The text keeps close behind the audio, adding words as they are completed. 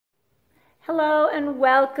Hello and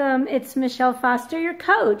welcome. It's Michelle Foster, your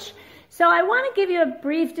coach. So I want to give you a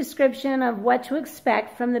brief description of what to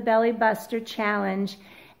expect from the Belly Buster Challenge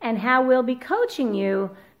and how we'll be coaching you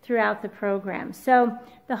throughout the program. So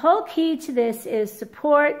the whole key to this is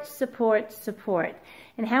support, support, support.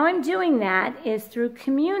 And how I'm doing that is through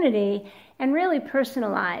community and really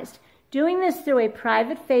personalized. Doing this through a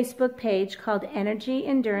private Facebook page called Energy,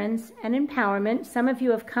 Endurance, and Empowerment. Some of you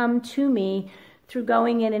have come to me through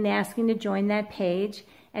going in and asking to join that page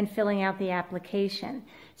and filling out the application.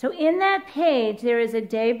 So in that page, there is a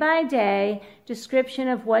day-by-day description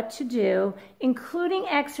of what to do, including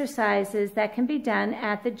exercises that can be done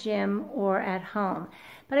at the gym or at home.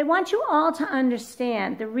 But I want you all to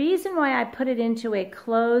understand the reason why I put it into a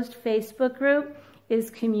closed Facebook group is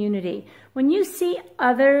community. When you see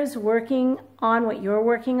others working on what you're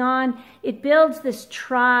working on, it builds this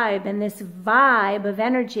tribe and this vibe of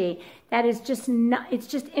energy that is just it's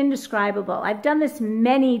just indescribable. I've done this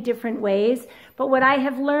many different ways, but what I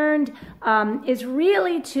have learned is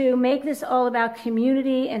really to make this all about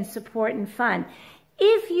community and support and fun.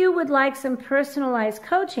 If you would like some personalized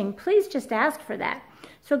coaching, please just ask for that.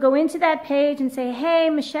 So go into that page and say, hey,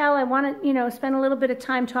 Michelle, I want to, spend a little bit of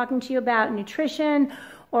time talking to you about nutrition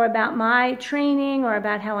or about my training or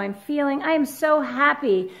about how I'm feeling. I am so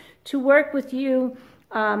happy to work with you.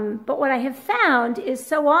 But what I have found is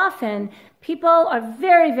so often people are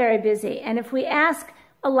very, very busy. And if we ask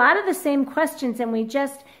a lot of the same questions and we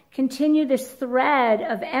just continue this thread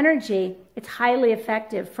of energy, it's highly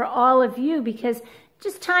effective for all of you because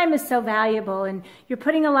just time is so valuable and you're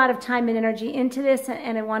putting a lot of time and energy into this,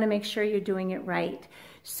 and I want to make sure you're doing it right.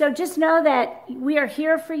 So just know that we are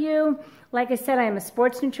here for you. Like I said, I am a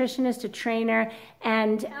sports nutritionist, a trainer,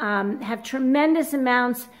 and have tremendous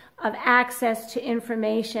amounts of access to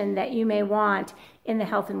information that you may want in the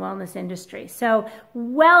health and wellness industry. So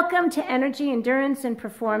welcome to Energy, Endurance, and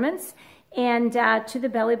Performance, and to the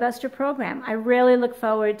Belly Buster program. I really look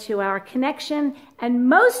forward to our connection and,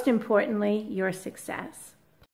 most importantly, your success.